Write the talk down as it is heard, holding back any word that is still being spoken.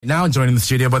Now joining in the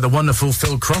studio by the wonderful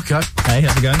Phil Crocker. Hey,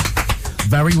 how's it going?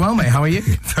 Very well, mate. How are you?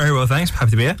 Very well, thanks. Happy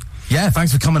to be here. Yeah,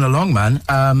 thanks for coming along, man.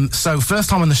 So,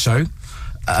 first time on the show.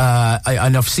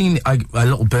 And I've seen a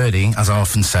little birdie, as I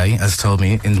often say, has told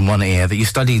me in one ear that you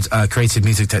studied creative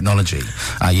music technology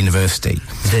at university.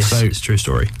 This is a true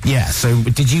story. Yeah, so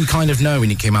did you kind of know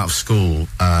when you came out of school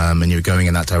and you were going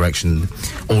in that direction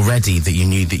already that you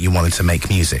knew that you wanted to make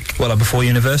music? Well, like before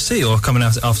university or coming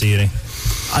out after uni?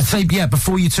 I'd say, yeah,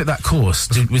 before you took that course,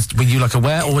 were you like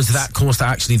aware, or was that course that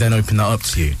actually then opened that up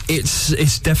to you?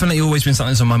 It's definitely always been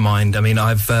something that's on my mind. I mean,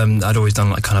 I'd always done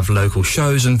like kind of local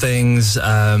shows and things,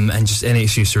 and just any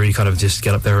excuse to really kind of just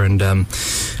get up there and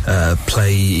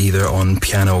play either on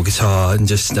piano or guitar and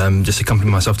just accompany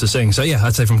myself to sing. So yeah,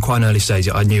 I'd say from quite an early stage,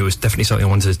 I knew it was definitely something I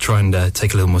wanted to try and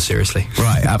take a little more seriously.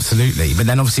 Right, absolutely. But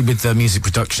then obviously with the music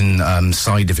production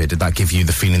side of it, did that give you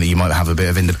the feeling that you might have a bit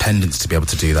of independence to be able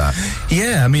to do that?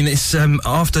 Yeah, I mean, it's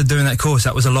after doing that course,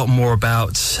 that was a lot more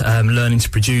about learning to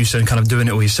produce and kind of doing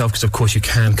it all yourself, because of course you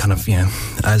can kind of, you know,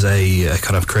 as a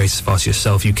kind of creative artist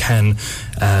yourself, you can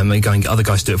go and get other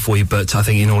guys to do it for you, but I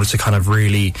think in order to kind of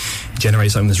really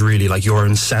generate something that's really like your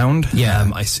own sound,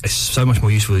 it's so much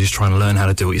more useful just trying to learn how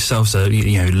to do it yourself. So,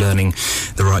 you know, learning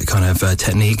the right kind of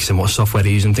techniques and what software to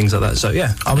use and things like that. So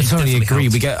yeah, I would totally agree.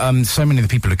 We get so many of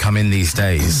the people who come in these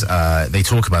days, they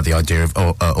talk about the idea of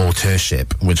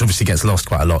authorship, which obviously gets lost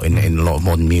quite a lot in a lot of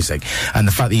modern music, and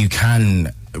the fact that you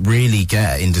can really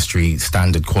get industry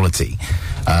standard quality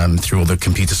through all the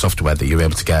computer software that you're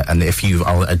able to get, and if you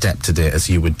are adept at it as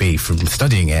you would be from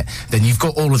studying it, then you've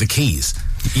got all of the keys.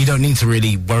 You don't need to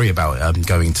really worry about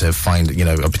going to find, you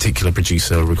know, a particular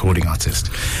producer or recording artist.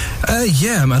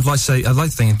 Yeah, I'd like to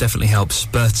think it definitely helps.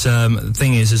 But the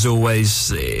thing is, as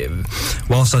always,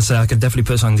 whilst I'd say I could definitely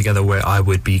put something together where I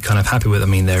would be kind of happy with, I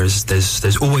mean,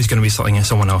 there's always going to be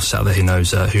someone else out there who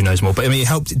knows more. But I mean,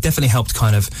 it definitely helped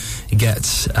kind of get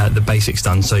the basics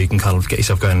done, so you can kind of get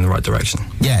yourself going in the right direction.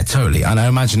 Yeah, totally. And I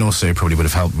imagine also it probably would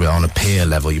have helped on a peer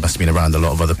level. You must have been around a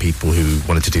lot of other people who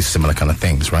wanted to do similar kind of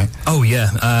things, right? Oh yeah.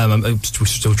 I'm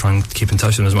still trying to keep in touch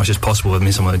with them as much as possible. I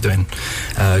mean, someone doing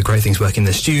great things, working in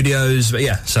their studios. But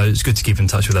yeah, so it's good to keep in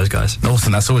touch with those guys.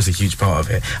 Awesome, that's always a huge part of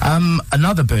it.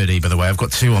 Another birdie, by the way, I've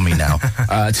got two on me now,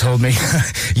 told me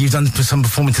you've done some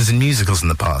performances in musicals in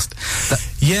the past.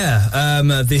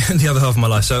 The other half of my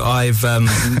life. So I've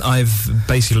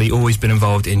basically always been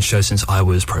involved in shows since I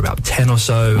was probably about 10 or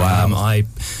so. Wow.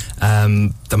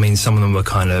 I mean, some of them were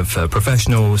kind of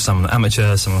professional, some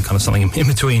amateur, some were kind of something in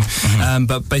between. Mm-hmm.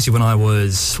 But basically, when I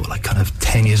was kind of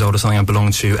 10 years old or something, I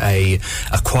belonged to a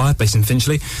choir based in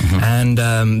Finchley, mm-hmm.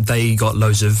 and they got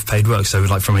loads of paid work. So,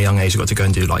 like from a young age, I got to go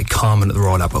and do like Carmen at the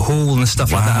Royal Albert Hall and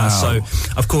stuff like that. So,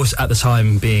 of course, at the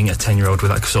time, being a 10-year-old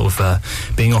with that sort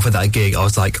of being offered that gig, I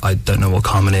was like, I don't know what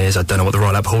Carmen is, I don't know what the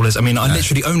Royal Albert Hall is. I mean, I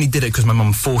literally only did it because my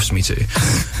mum forced me to.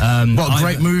 What a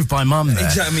great move by mum there.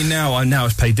 Exactly. I mean, now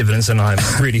it's paid dividends, and I'm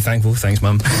really thankful. Thanks,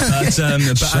 Mum. But at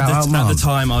the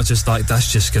time, I was just like,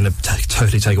 that's just going to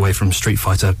totally take away from Street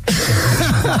Fighter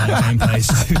gameplay.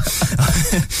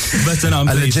 But I'm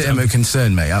a pleased, legitimate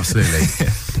concern, mate. Absolutely.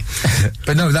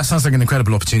 But no, that sounds like an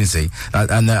incredible opportunity,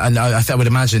 and I would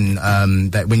imagine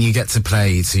that when you get to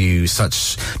play to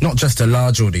such, not just a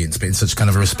large audience, but in such kind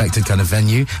of a respected kind of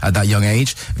venue at that young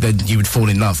age, then you would fall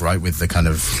in love, right, with the kind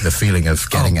of the feeling of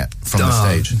getting it from the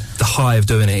stage. The high of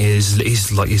doing it is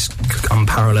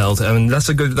unparalleled, and that's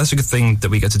a good thing that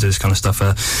we get to do this kind of stuff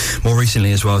more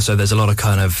recently as well. So there's a lot of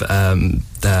kind of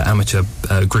amateur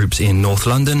groups in North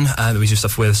London that we do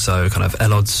stuff with. So kind of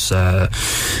Elod's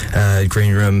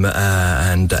Green Room.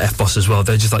 And F-Boss as well.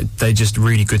 They're just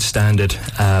really good standard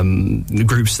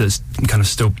groups that kind of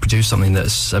still produce something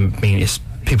that's, I mean,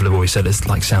 people have always said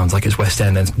sounds like it's West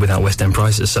End and without West End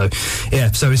prices. So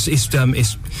yeah, so it's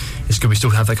good we still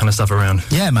have that kind of stuff around.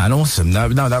 Yeah, man, awesome. No,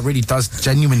 that really does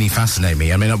genuinely fascinate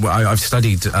me. I mean, I've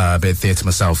studied a bit of theatre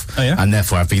myself, and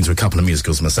therefore I've been to a couple of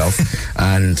musicals myself.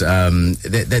 And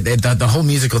the whole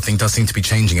musical thing does seem to be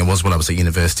changing. It was while I was at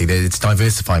university. It's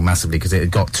diversifying massively because it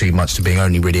got too much to being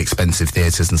only really expensive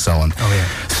theatres and so on. Oh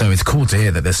yeah. So it's cool to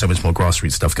hear that there's so much more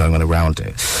grassroots stuff going on around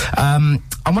it.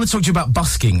 I want to talk to you about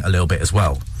busking a little bit as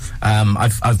well.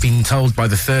 I've been told by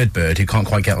the third bird, who can't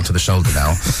quite get onto the shoulder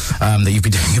now, that you've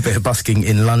been doing a bit of busking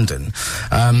in London.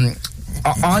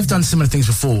 I've done similar things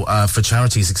before for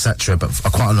charities, etc., but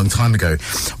quite a long time ago.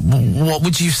 What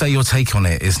would you say your take on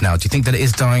it is now? Do you think that it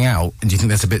is dying out? And do you think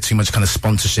there's a bit too much kind of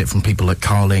sponsorship from people like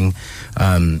Carling,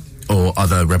 or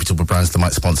other reputable brands that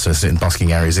might sponsor certain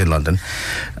busking areas in London?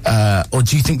 Or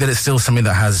do you think that it's still something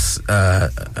that has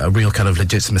a real kind of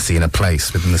legitimacy in a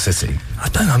place within the city? I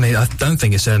don't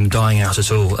think it's dying out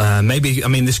at all. Maybe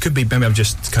this could be, maybe I'm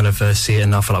just kind of see it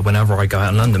enough like whenever I go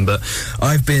out in London, but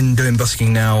I've been doing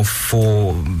busking now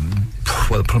for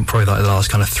probably like the last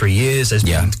kind of 3 years. There's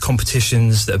been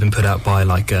competitions that have been put out by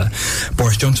like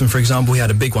Boris Johnson, for example. He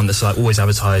had a big one that's like always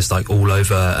advertised like all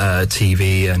over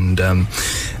TV and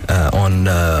on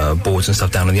boards and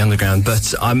stuff down in the underground.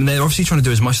 But they're obviously trying to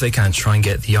do as much as they can to try and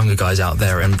get the younger guys out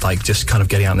there and like just kind of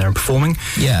getting out there and performing.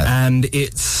 Yeah. And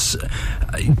it's,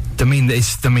 the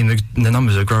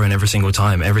numbers are growing every single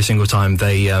time. Every single time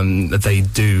they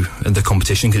do the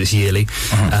competition, because it's yearly.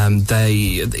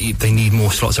 They need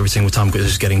more slots every single time because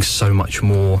it's getting so much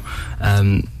more.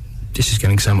 It's just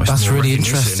getting so much. That's more really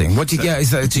interesting. What do you,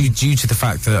 is that due to the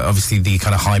fact that obviously the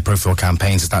kind of high-profile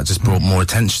campaigns, has that just brought more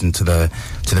attention to the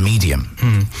medium?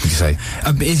 Would you say?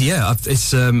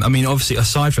 It's. Obviously,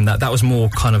 aside from that was more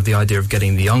kind of the idea of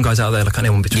getting the young guys out there, like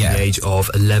anyone between the age of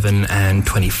 11 and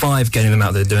 25, getting them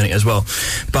out there doing it as well.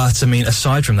 But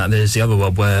aside from that, there's the other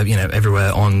world where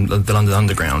everywhere on the London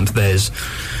Underground, there's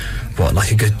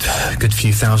like a good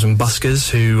few thousand buskers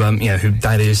who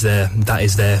that is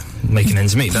their making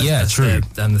ends meet. That's true.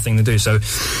 The thing to do. So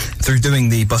through doing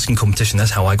the busking competition, that's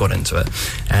how I got into it.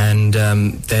 And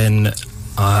then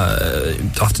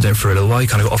after doing it for a little while, you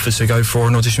kind of got offers to go for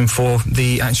an audition for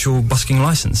the actual busking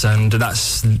license, and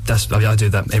that's I do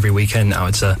that every weekend now.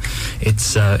 It's good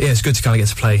to kind of get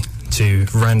to play to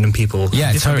random people,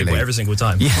 different people every single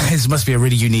time. Yeah, it must be a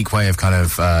really unique way of kind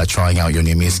of trying out your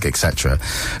new music, etc.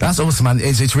 That's awesome, man.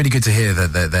 It's really good to hear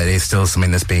that there is still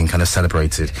something that's being kind of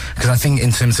celebrated, because I think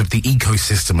in terms of the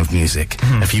ecosystem of music,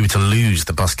 if you were to lose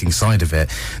the busking side of it,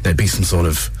 there'd be some sort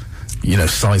of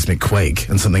seismic quake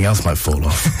and something else might fall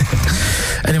off.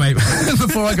 Anyway,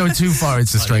 before I go too far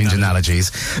into strange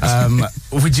analogies,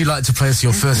 would you like to play us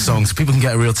your first song so people can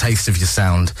get a real taste of your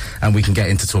sound, and we can get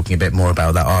into talking a bit more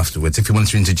about that afterwards, if you want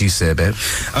to introduce it a bit?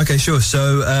 Okay, sure.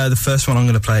 So the first one I'm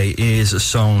going to play is a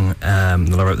song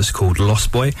that I wrote that's called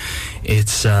Lost Boy.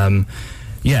 It's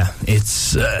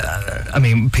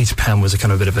Peter Pan was a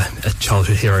kind of a bit of a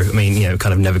childhood hero.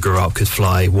 Kind of never grew up, could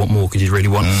fly. What more could you really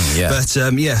want? But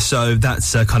so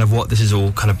that's kind of what this is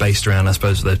all kind of based around, I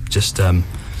suppose. Just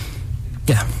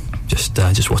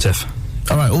what if.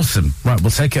 All right, awesome. Right,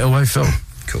 we'll take it away, Phil.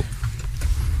 Cool.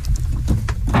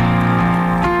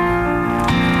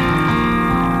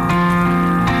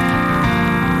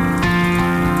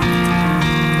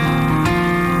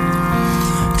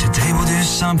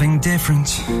 Something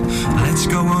different, let's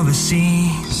go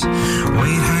overseas.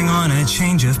 Wait, hang on, a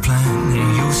change of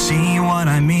plan, you'll see what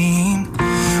I mean.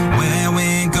 Where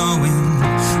we're going,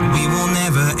 we will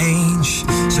never age,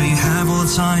 so you have all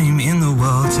the time in the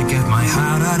world to get my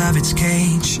heart out of its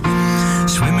cage.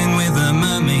 Swimming with the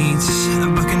mermaids,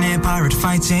 buccaneer pirate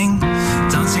fighting,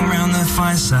 dancing round the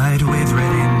fireside with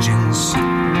red engines.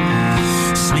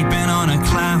 Sleeping on a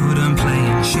cloud and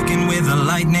playing chicken with the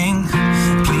lightning.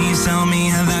 Please tell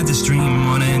me that this dream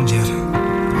won't end yet.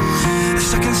 A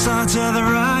second star to the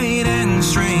right and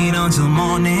straight until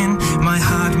morning. My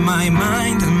heart, my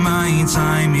mind, my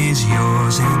time is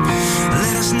yours. And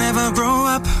let us never grow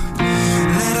up,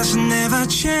 let us never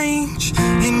change.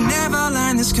 In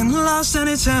Neverland, this can last an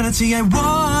eternity. I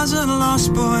was a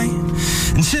lost boy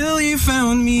until you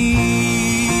found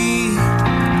me.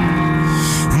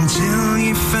 Until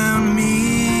you found me.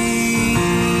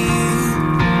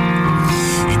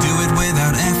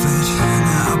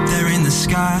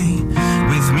 Sky.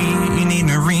 With me, you need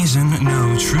no reason,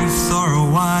 no truth or a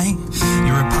why.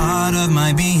 You're a part of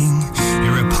my being,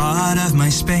 you're a part of my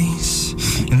space.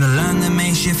 In the land that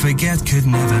makes you forget, could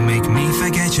never make me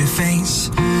forget your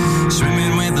face.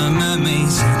 Swimming with the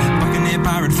mermaids, buccaneer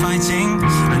pirate fighting,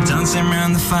 and dancing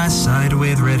round the fireside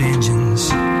with red engines.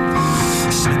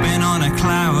 Slipping on a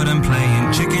cloud and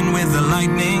playing chicken with the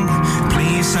lightning.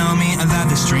 Please tell me that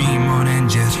this dream won't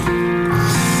end yet.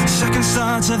 Second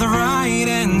star to the right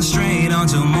and straight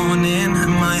until morning.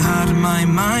 My heart, my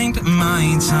mind,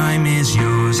 my time is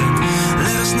yours. And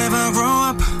let us never grow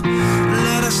up,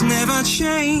 let us never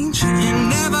change. In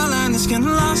Neverland, this can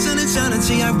last an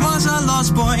eternity. I was a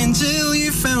lost boy until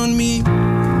you found me.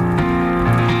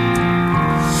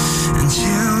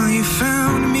 Until you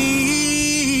found me.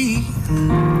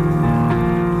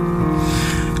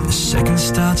 Second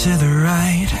star to the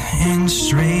right and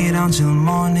straight until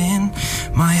morning.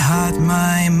 My heart,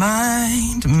 my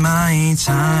mind, my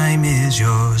time is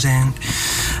yours. And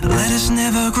let us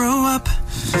never grow up,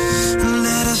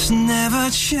 let us never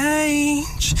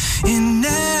change. In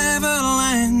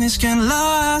Neverland, this days can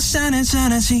last an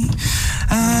eternity.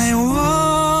 I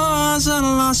was a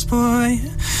lost boy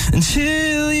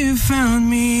until you found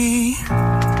me.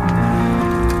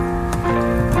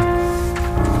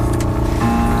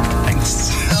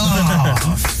 Thanks.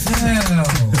 Oh, Phil.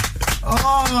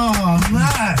 Oh,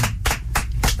 man.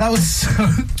 That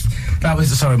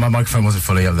was sorry, my microphone wasn't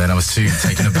fully up then. I was too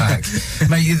taken aback.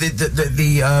 Mate,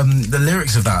 the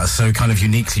lyrics of that are so kind of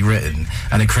uniquely written,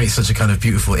 and it creates such a kind of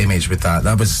beautiful image with that.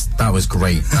 That was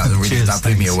great. That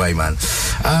blew me away, man.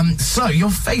 So your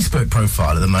Facebook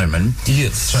profile at the moment,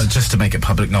 yes. So just to make it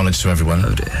public knowledge to everyone.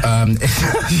 Oh dear.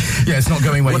 Yeah, it's not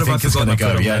going where you think it's going to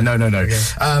go. Yeah, no.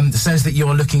 Yeah. Says that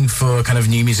you're looking for kind of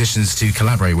new musicians to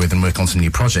collaborate with and work on some new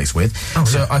projects with. Oh,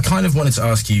 so yeah. I kind of wanted to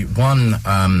ask you, one,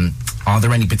 are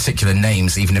there any particular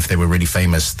names, even if they were really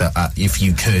famous, that if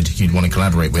you could, you'd want to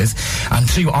collaborate with? And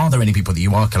two, are there any people that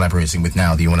you are collaborating with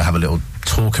now that you want to have a little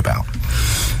talk about?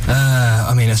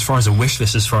 I mean, as far as a wish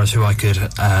list, as far as who I could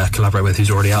collaborate with who's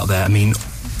already out there,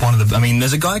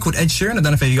 there's a guy called Ed Sheeran. I don't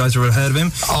know if you guys have ever heard of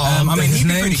him. His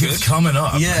name keeps coming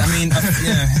up. Yeah,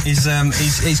 he's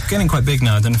getting quite big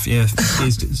now. I don't know if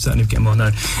he's certainly getting more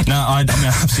known. No, I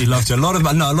absolutely love to. A lot of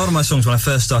my songs when I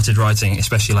first started writing,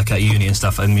 especially like at uni and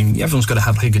stuff. I mean, everyone's got to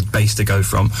have like a good base to go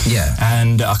from. Yeah.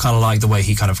 And I kind of like the way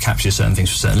he kind of captures certain things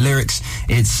for certain lyrics.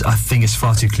 I think it's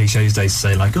far too cliche these days to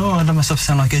say like, oh, I love myself to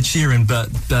sound like Ed Sheeran,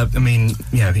 but I mean,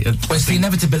 yeah. Well, it's the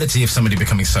inevitability of somebody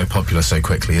becoming so popular so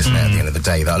quickly, isn't it? At the end of the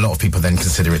day, that a lot of people then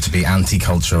consider it to be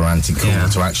anti-culture or anti-cool,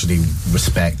 to actually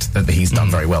respect that he's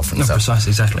done very well for himself. No,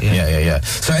 precisely, exactly. Yeah.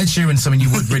 So Ed Sheeran's someone you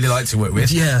would really like to work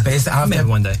with. Yeah, but maybe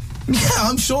one day. Yeah,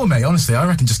 I'm sure, mate. Honestly, I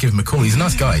reckon just give him a call. He's a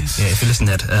nice guy. Yeah, if you listen,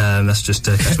 Ed, that's just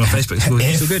catch him on Facebook.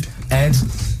 It's still good. Ed,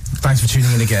 thanks for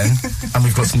tuning in again, and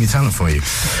we've got some new talent for you.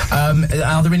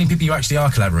 Are there any people you actually are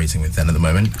collaborating with then at the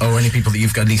moment, or any people that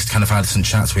you've at least kind of had some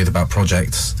chats with about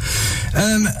projects?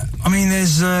 I mean,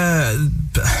 there's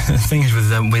things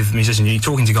with musicians. You're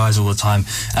talking to guys all the time,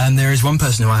 and there is one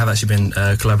person who I have actually been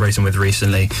collaborating with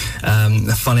recently.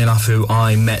 Funny enough, who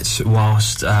I met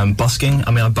whilst busking.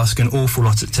 I mean, I busk an awful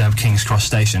lot at King's Cross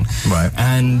Station. Right.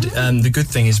 And the good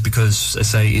thing is because I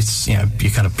say it's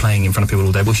you're kind of playing in front of people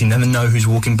all day, but you never know who's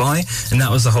walking by, and that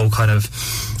was the whole kind of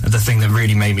the thing that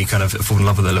really made me kind of fall in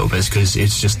love with it a little bit, because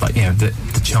it's just like the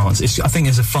chance. I think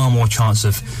there's a far more chance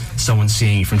of someone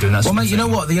seeing you from doing that. Well, mate, you know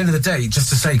what? At the end of the day, just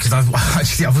to say, because I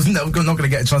wasn't not going to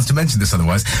get a chance to mention this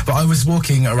otherwise, but I was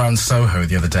walking around Soho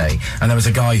the other day, and there was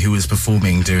a guy who was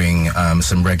performing, doing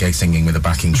some reggae singing with a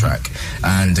backing track,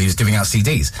 and he was giving out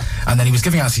CDs. And then he was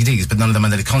giving out CDs, but none of them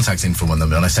had any contact info on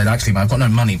them. And I said, actually, I've got no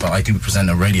money, but I do present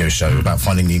a radio show about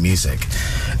finding new music.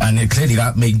 And clearly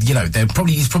that made,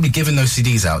 he's probably given those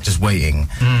CDs out just waiting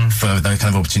for those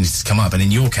kind of opportunities to come up. And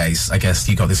in your case, I guess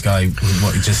you got this guy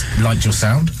who just liked your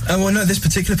sound? Well, no, this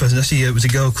particular person, actually, it was a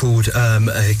girl called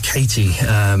Katie,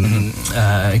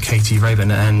 Katie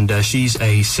Raven, and she's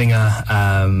a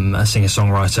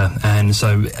singer-songwriter. And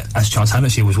so, as chance had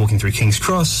it, she was walking through King's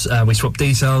Cross. We swapped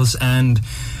details, and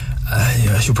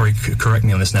she'll probably correct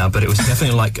me on this now, but it was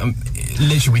definitely like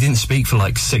literally we didn't speak for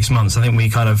like 6 months. I think we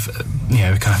kind of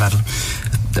had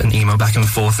an email back and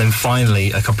forth, and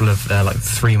finally a couple of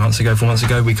 4 months ago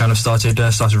we kind of started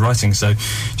writing. So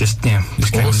just came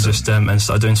and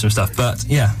started doing some stuff. But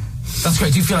yeah, that's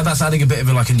great. Do you feel like that's adding a bit of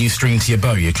a new string to your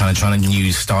bow? You're kind of trying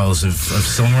new styles of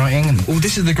songwriting? Well,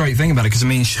 this is the great thing about it, because I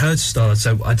mean, her style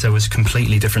I'd say was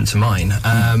completely different to mine.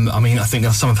 I mean, I think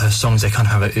some of her songs, they kind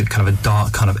of have a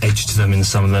dark kind of edge to them in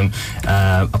some of them.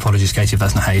 Apologies, Katie, if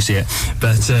that's not how you see it.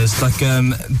 But it's like,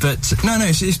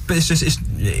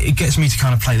 it gets me to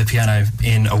kind of play the piano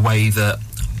in a way that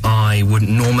I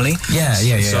wouldn't normally. Yeah.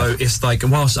 So it's like,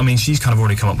 whilst, I mean, she's kind of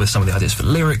already come up with some of the ideas for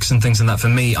lyrics and things like that. For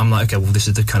me, I'm like, okay, well, this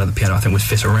is the kind of the piano I think would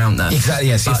fit around that. Exactly,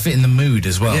 yes, you fit in the mood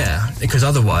as well. Yeah, because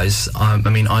otherwise, I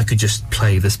mean, I could just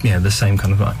play this, the same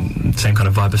kind of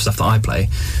vibe of stuff that I play.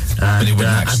 But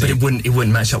it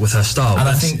wouldn't match up with her style. And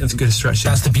I think that's a good stretch.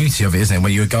 That's the beauty of it, isn't it?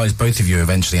 Where you guys, both of you,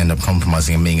 eventually end up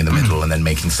compromising and being in the middle, and then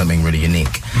making something really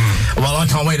unique. Well, I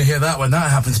can't wait to hear that when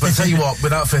that happens. But I tell you what,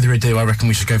 without further ado, I reckon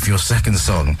we should go for your second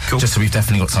song. Cool. Just so we've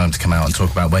definitely got time to come out and talk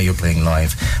about where you're playing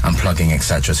live and plugging,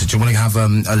 etc. So do you want to have a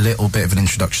little bit of an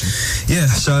introduction? Yeah.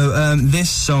 So this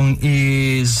song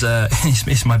is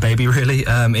it's my baby, really.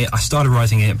 I started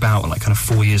writing it about kind of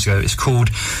 4 years ago. It's called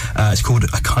I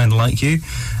Kinda Like You.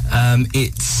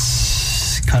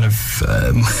 It's kind of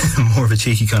more of a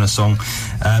cheeky kind of song.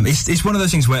 It's one of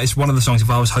those things where it's one of the songs, if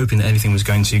I was hoping that anything was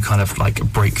going to kind of like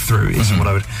break through, is what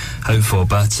I would hope for.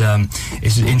 But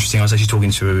it's interesting, I was actually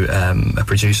talking to a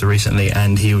producer recently,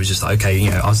 and he was just like, okay, you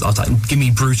know, I was like, give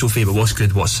me brutal feedback, what's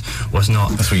good, what's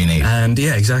not. That's what you need. And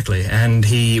yeah, exactly. And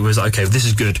he was like, okay, this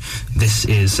is good, this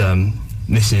is,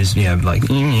 you know, like,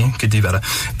 could do better.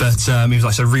 But he was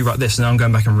like, so rewrite this. And now I'm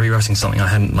going back and rewriting something I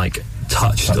hadn't, like,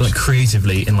 touched like,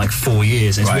 creatively in, like, 4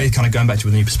 years. And it's really kind of going back to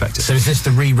a new perspective. So is this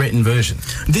the rewritten version?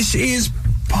 This is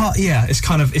part, yeah, it's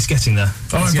kind of, it's getting there.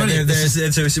 Oh, it's brilliant.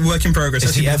 So it's a work in progress.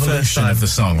 It's the evolution of the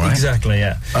song, right? Exactly,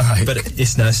 yeah. Right. But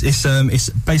it's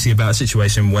basically about a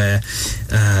situation where,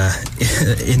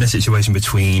 in a situation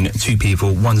between two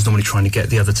people, one's normally trying to get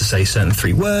the other to say certain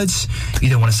 3 words. You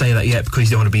don't want to say that yet because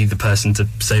you don't want to be the person to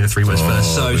say the 3 words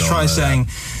first. So try saying,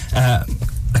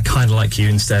 I kind of like you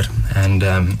instead. And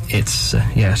it's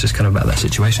just kind of about that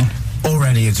situation.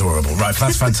 Already adorable. Right,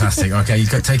 that's fantastic. Okay, you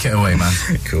take it away, man.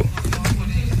 Cool.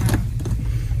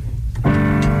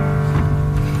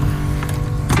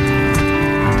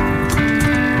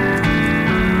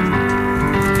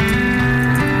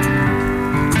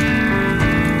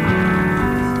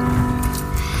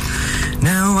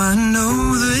 Now I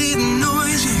know that it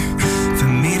annoys you for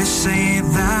me to say it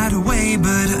that way,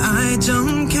 but I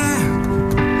don't care,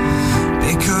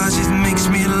 because it makes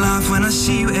me laugh when I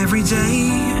see you every day.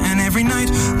 And every night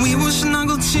we will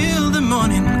snuggle till the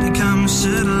morning it comes to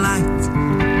the light.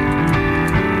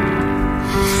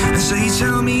 And so you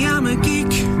tell me I'm a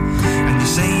geek, and you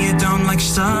say you don't like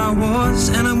Star Wars,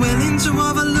 and I'm willing to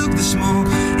overlook the small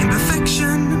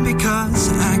imperfection,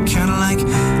 because I kinda like you.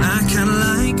 I kinda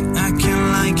like.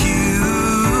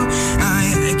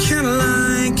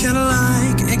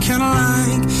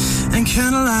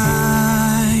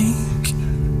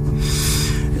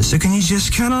 So can you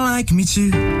just kinda like me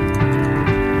too?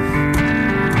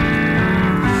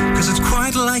 'Cause I'd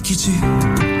quite like you to.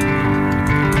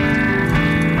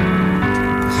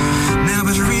 Now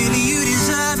but really you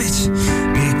deserve it,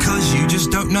 because you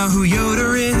just don't know who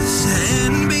Yoda is.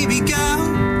 And baby girl,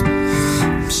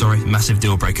 Sorry, massive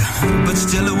deal breaker. but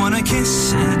still I wanna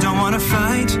kiss, I don't wanna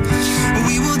fight.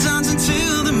 We will dance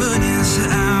until the moon is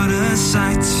out of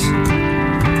sight.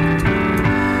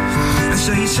 And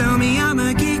so you tell me I'm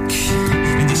a geek,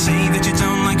 and you say that you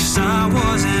don't like Star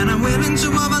Wars, and I'm willing to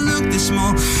overlook this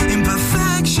small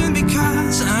imperfection,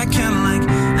 because I kinda like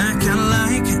you. I kinda like.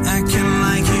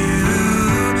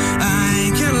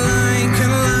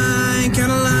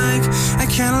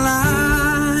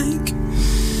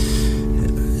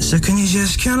 So can you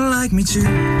just kinda like me too?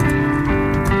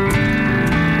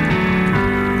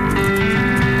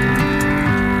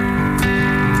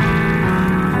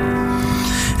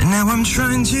 And now I'm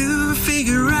trying to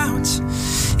figure out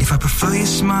if I prefer your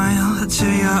smile to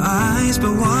your eyes,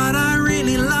 but what I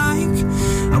really like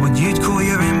are what you'd call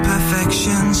your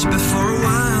imperfections. But for a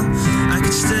while I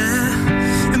could stare,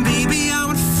 and baby I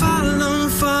would follow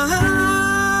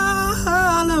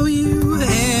you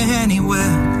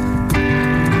anywhere.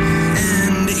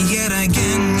 And yet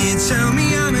again you tell me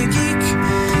I'm a geek,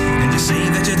 and you say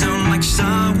that you don't like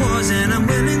Star Wars, and I'm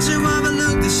willing to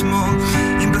overlook the small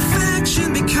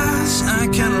imperfection, because I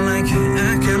kinda like you.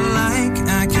 I kinda like you.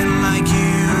 I kinda like.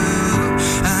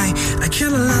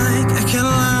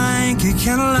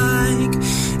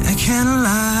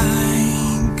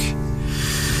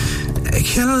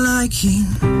 You.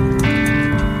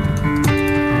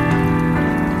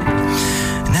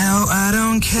 Now I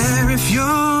don't care if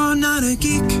you're not a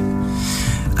geek,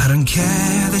 I don't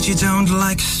care that you don't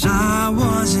like Star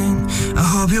Wars, and I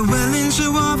hope you're willing to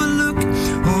overlook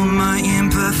all my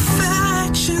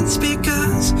imperfections,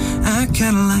 because I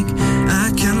kinda like you.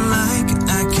 I kinda like.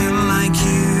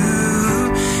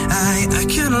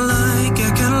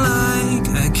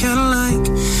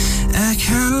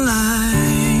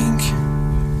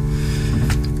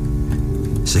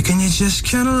 So can you just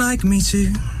kinda like me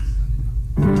too?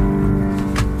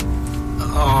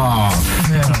 Oh,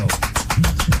 Phil.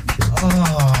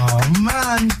 Oh,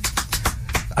 man.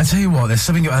 I tell you what, there's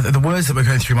something, the words that were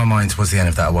going through my mind towards the end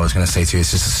of that, what I was going to say to you,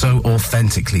 is just so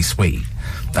authentically sweet.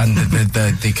 And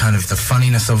the kind of the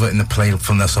funniness of it and the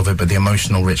playfulness of it, but the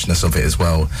emotional richness of it as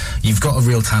well. You've got a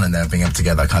real talent there of being able to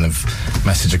get that kind of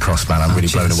message across, man. I'm really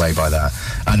blown away by that.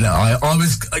 And I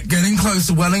was getting close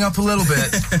to welling up a little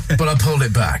bit, but I pulled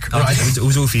it back. Right? It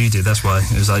was all for you, dude. That's why.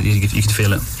 It was like you could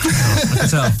feel it. I could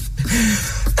tell.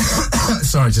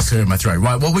 Sorry, just clearing my throat.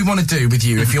 Right, what we want to do with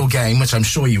you, if you're game, which I'm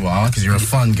sure you are, because you're a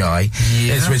fun guy,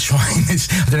 is we're trying this.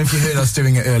 I don't know if you heard us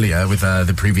doing it earlier with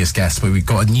the previous guest, but we've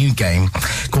got a new game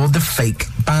called the Fake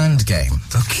Band Game.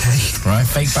 Okay. Right,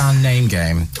 Fake Band Name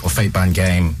Game, or Fake Band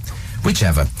Game,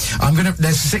 whichever.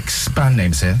 There's 6 band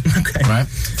names here. Okay. Right?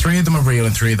 3 of them are real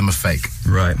and 3 of them are fake.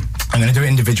 Right. I'm going to do it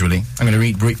individually. I'm going to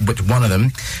read one of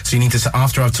them. So you need to,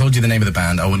 after I've told you the name of the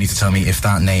band, I want you to tell me if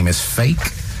that name is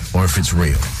fake or if it's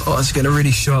real. Oh, it's going to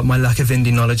really show up my lack of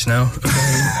indie knowledge now.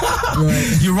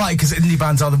 Right. You're right, because indie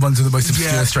bands are the ones with the most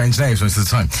obscure, strange names most of the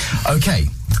time. Okay.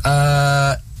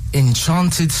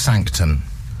 Enchanted Sanctum.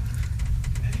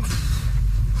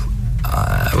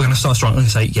 We're going to start strong. I'm going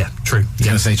to say, true. You're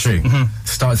going to say true? Mm-hmm.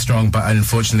 Started strong, but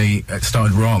unfortunately it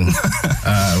started wrong with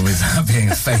that being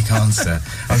a fake answer,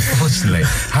 unfortunately.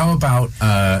 How about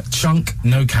Chunk,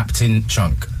 no Captain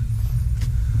Chunk?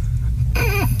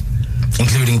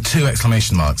 Including 2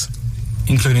 exclamation marks.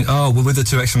 Including, with the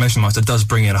 2 exclamation marks, it does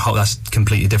bring in a whole, that's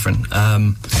completely different.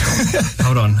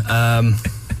 Hold on.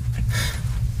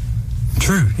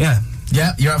 True, yeah.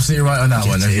 Yeah, you're absolutely right on that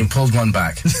one. You pulled one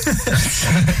back.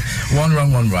 1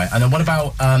 wrong, 1 right. And then what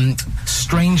about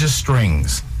Stranger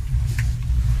Strings?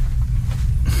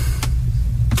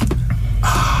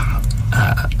 I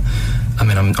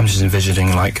mean, I'm just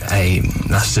envisioning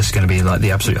that's just going to be like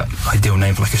the absolute ideal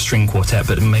name for like a string quartet,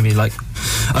 but maybe like,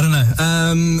 I don't know.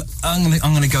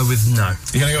 I'm gonna go with no.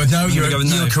 You're gonna go with no.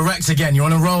 You're correct again. You're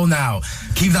on a roll now.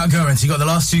 Keep that going. So you got the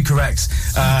last 2 correct.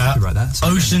 Right, that's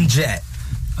Ocean Jet.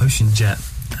 Ocean Jet.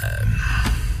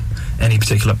 Any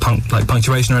particular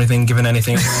punctuation or anything? Given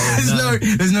anything?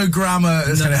 There's no grammar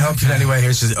that's going to help you in any way here.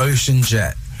 It's just Ocean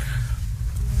Jet.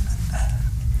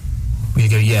 We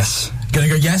go yes. Gonna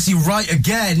go yes. You're right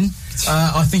again.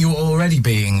 I think you're already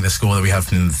beating the score that we have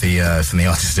from the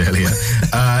artist earlier.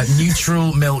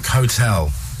 Neutral Milk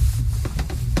Hotel.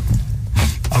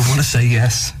 I want to say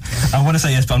yes. But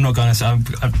I'm not going to say. I'm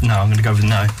going to go with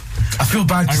no. I feel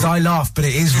bad because I laughed, but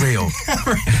it is real.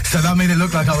 So that made it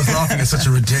look like I was laughing at such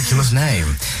a ridiculous name.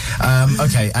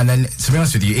 Okay, and then, to be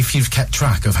honest with you, if you've kept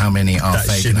track of how many are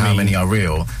fake and how many are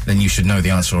real, then you should know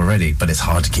the answer already, but it's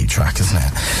hard to keep track, isn't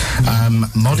it?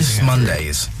 Modest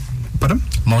Mondays. Pardon?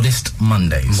 Modest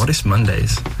Mondays. Modest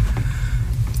Mondays.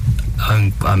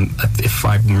 If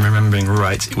I'm remembering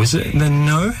right, was it the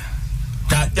no?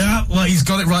 Well, he's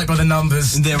got it right by the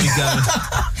numbers. There we go.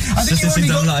 I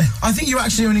think you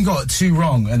actually only got 2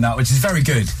 wrong in that, which is very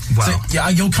good. Wow. So,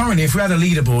 you're currently, if we had a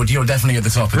leaderboard, you're definitely at the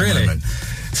top at the moment.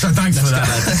 So thanks for that.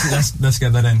 Let's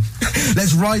get that in.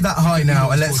 Let's ride that high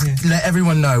now, and let's let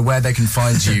everyone know where they can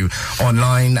find you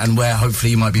online and where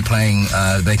hopefully you might be playing.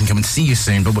 They can come and see you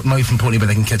soon, but most importantly, where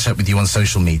they can catch up with you on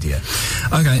social media.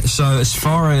 Okay, so as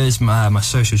far as my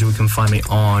socials, you can find me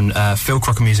on Phil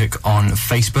Crocker Music on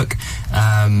Facebook.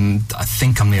 I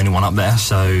think I'm the only one up there,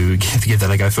 so give that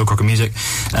a go, Phil Crocker Music.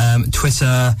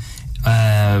 Twitter.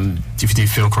 If you do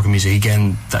Phil Crocker Music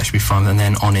again, that should be fun. And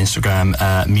then on Instagram,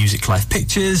 Music Life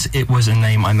Pictures. It was a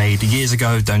name I made years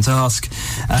ago. Don't ask.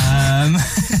 I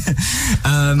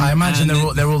imagine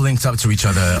they're all linked up to each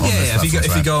other.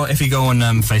 If you go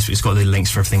on Facebook, it's got the links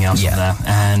for everything else on there.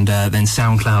 And then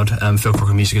SoundCloud, Phil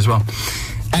Crocker Music as well.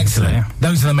 Excellent. Yeah.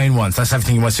 Those are the main ones. That's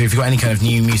everything you want. So if you've got any kind of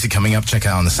new music coming up, check it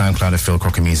out on the SoundCloud of Phil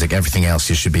Crocker Music. Everything else,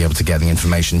 you should be able to get the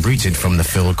information rooted from the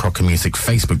Phil Crocker Music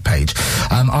Facebook page.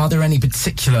 Are there any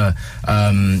particular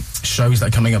shows that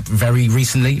are coming up very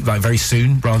recently, like very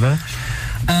soon, rather?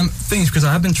 Things, because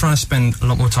I have been trying to spend a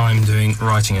lot more time doing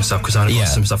writing and stuff, because I've got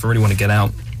some stuff I really want to get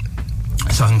out.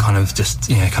 So I can kind of just,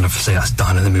 kind of say that's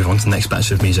done and then move on to the next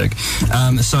batch of music.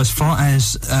 So as far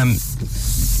as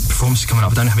performances coming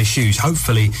up, I don't have any shoes.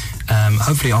 Hopefully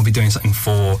I'll be doing something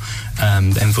for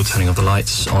the Enfield Turning of the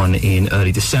Lights in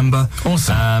early December.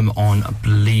 Awesome. On, I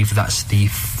believe that's the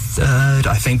 3rd,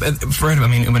 I think. But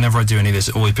whenever I do any of this,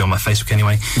 it'll always be on my Facebook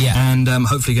anyway. Yeah. And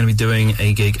hopefully going to be doing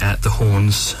a gig at the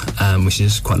Horns, which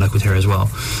is quite local to here as well.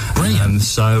 Brilliant.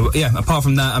 Apart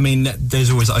from that,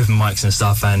 there's always open mics and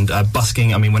stuff, and busking.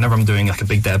 Whenever I'm doing like a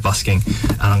big day of busking,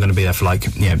 and I'm going to be there for kind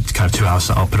of 2 hours,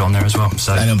 so I'll put it on there as well.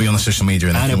 So, and it'll be on the social media.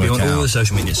 And it'll be on all the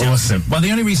social medias. Yeah. Awesome. Well,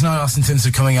 the only reason I asked in terms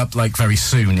of coming up very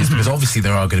soon is because obviously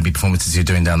there are going to be performances you're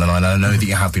doing down the line. I know that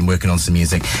you have been working on some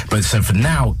music, but so for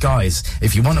now, guys,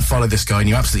 if you want to follow this guy, and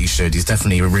you absolutely should, he's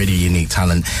definitely a really unique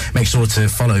talent, make sure to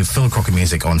follow Phil Crocker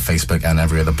Music on Facebook and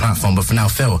every other platform. But for now,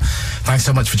 Phil, thanks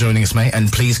so much for joining us, mate,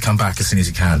 and please come back as soon as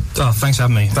you can. Oh, thanks for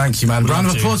having me. Thank you, man. Round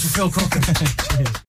of applause for Phil Crocker.